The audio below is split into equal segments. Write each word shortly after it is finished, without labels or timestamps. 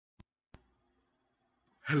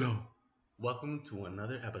Hello. Welcome to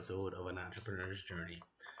another episode of An Entrepreneur's Journey.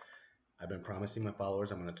 I've been promising my followers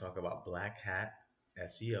I'm going to talk about Black Hat,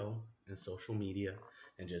 SEO, and social media,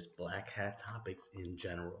 and just Black Hat topics in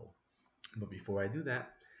general. But before I do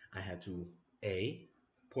that, I had to A,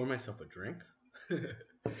 pour myself a drink,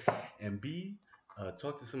 and B,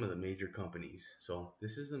 talk to some of the major companies. So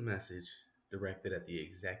this is a message directed at the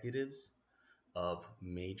executives of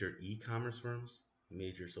major e-commerce firms,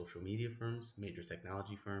 major social media firms, major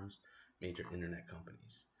technology firms, major internet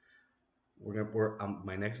companies.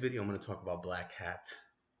 My next video. I'm gonna talk about black hat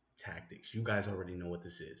tactics. You guys already know what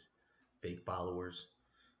this is: fake followers,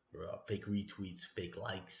 fake retweets, fake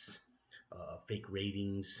likes, fake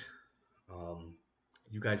ratings. Um,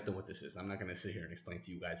 you guys know what this is. I'm not gonna sit here and explain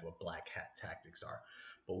to you guys what black hat tactics are.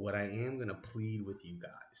 But what I am gonna plead with you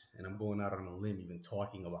guys, and I'm going out on a limb even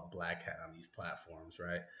talking about black hat on these platforms,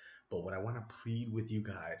 right? But what I want to plead with you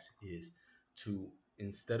guys is to,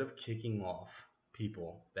 instead of kicking off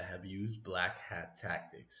people that have used black hat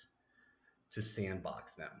tactics, to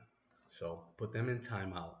sandbox them. So put them in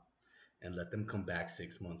timeout and let them come back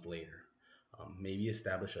 6 months later. Maybe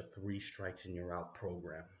establish a three strikes and you're out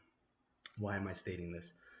program. Why am I stating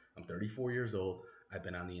this? I'm 34 years old. I've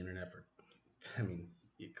been on the internet for, I mean,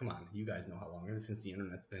 come on, you guys know how long it is since the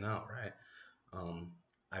internet's been out, right? Um,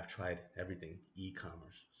 I've tried everything: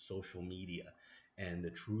 e-commerce, social media. And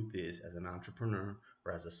the truth is, as an entrepreneur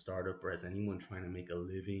or as a startup or as anyone trying to make a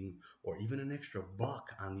living or even an extra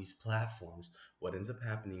buck on these platforms, what ends up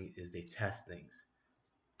happening is they test things.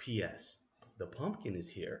 P.S. The pumpkin is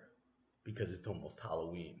here because it's almost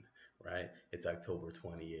Halloween, right? It's October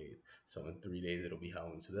 28th. So in 3 days it'll be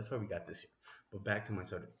Halloween. So that's why we got this here. But back to my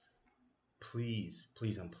subject. Please,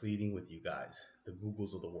 please, I'm pleading with you guys, the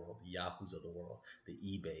Googles of the world, the Yahoos of the world, the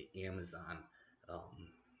eBay, Amazon, um,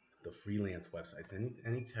 the freelance websites,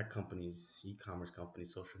 any tech companies, e-commerce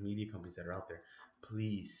companies, social media companies that are out there,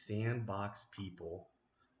 please sandbox people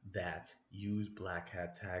that use black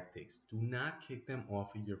hat tactics. Do not kick them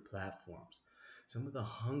off of your platforms. Some of the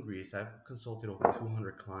hungriest, I've consulted over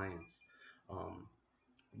 200 clients um,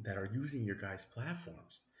 that are using your guys'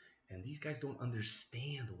 platforms. And these guys don't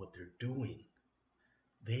understand what they're doing.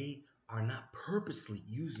 They are not purposely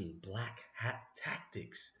using black hat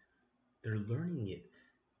tactics. They're learning it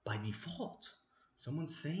by default.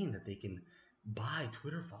 Someone's saying that they can buy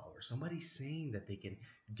Twitter followers. Somebody's saying that they can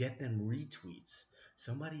get them retweets.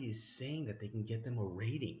 Somebody is saying that they can get them a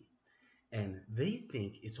rating. And they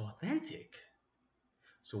think it's authentic.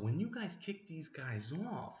 So when you guys kick these guys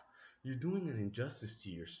off, you're doing an injustice to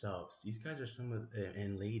yourselves. These guys are some of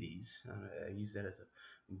and ladies. I use that as a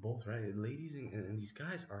both, right? Ladies and these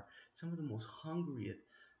guys are some of the most hungriest,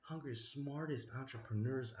 smartest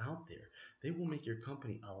entrepreneurs out there. They will make your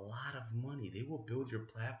company a lot of money. They will build your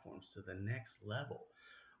platforms to the next level.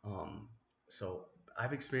 Um, so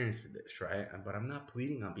I've experienced this, right? But I'm not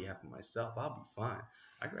pleading on behalf of myself. I'll be fine.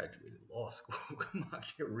 I graduated law school. Come on,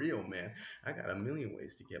 get real, man. I got a million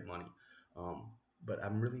ways to get money. Um, but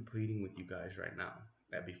I'm really pleading with you guys right now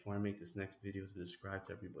that before I make this next video to describe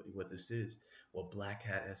to everybody what this is, what Black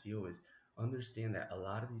Hat SEO is, understand that a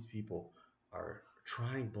lot of these people are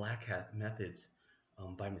trying Black Hat methods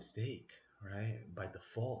by mistake, right? By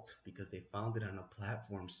default, because they found it on a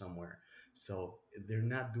platform somewhere. So they're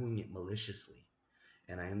not doing it maliciously.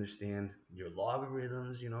 And I understand your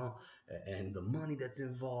logarithms, and the money that's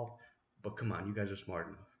involved. But come on, you guys are smart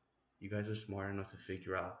enough. You guys are smart enough to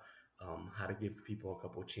figure out how to give people a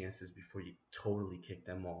couple chances before you totally kick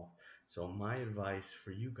them off. So my advice for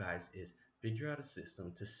you guys is figure out a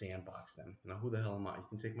system to sandbox them. Now, who the hell am I? You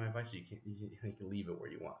can take my advice. You can leave it where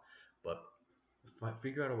you want. But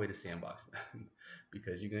figure out a way to sandbox them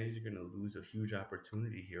because you guys are going to lose a huge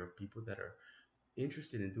opportunity here of people that are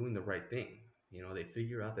interested in doing the right thing. They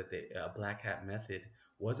figure out that a black hat method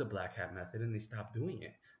was a black hat method and they stopped doing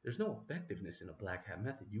it. There's no effectiveness in a black hat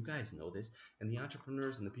method. You guys know this, and the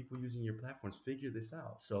entrepreneurs and the people using your platforms figure this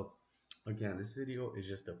out. So again, this video is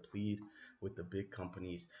just a plead with the big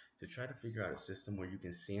companies to try to figure out a system where you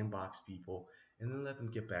can sandbox people and then let them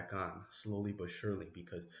get back on slowly but surely,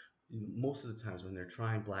 because most of the times when they're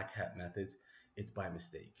trying black hat methods, it's by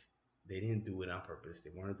mistake. They didn't do it on purpose.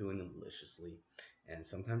 They weren't doing it maliciously. And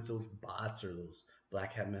sometimes those bots or those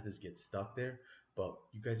black hat methods get stuck there. But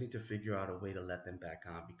you guys need to figure out a way to let them back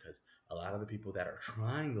on, because a lot of the people that are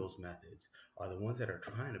trying those methods are the ones that are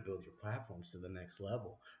trying to build your platforms to the next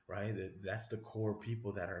level, right? That's the core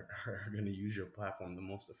people that are going to use your platform the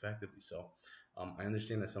most effectively. So I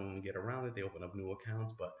understand that some of them get around it. They open up new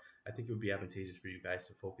accounts, but I think it would be advantageous for you guys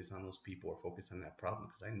to focus on those people or focus on that problem,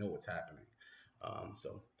 because I know what's happening.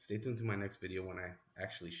 So stay tuned to my next video when I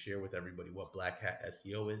actually share with everybody what Black Hat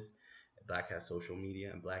SEO is, Black Hat social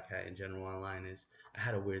media, and Black Hat in general online is. I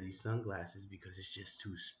had to wear these sunglasses because it's just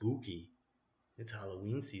too spooky. It's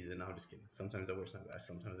Halloween season. No, I'm just kidding. Sometimes I wear sunglasses,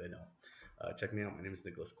 sometimes I don't. Check me out. My name is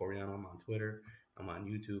Nicholas Coriano. I'm on Twitter. I'm on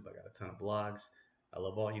YouTube. I got a ton of blogs. I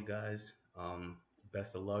love all you guys.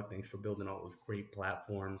 Best of luck. Thanks for building all those great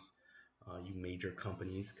platforms, you major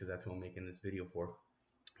companies, because that's what I'm making this video for.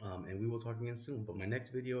 And we will talk again soon. But my next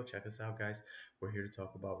video, check us out, guys. We're going to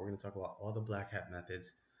talk about all the Black Hat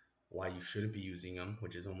methods, why you shouldn't be using them,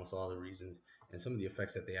 which is almost all the reasons, and some of the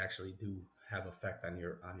effects that they actually do have effect on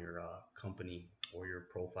your company or your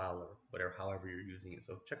profile or whatever, however you're using it.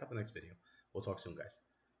 So check out the next video. We'll talk soon, guys.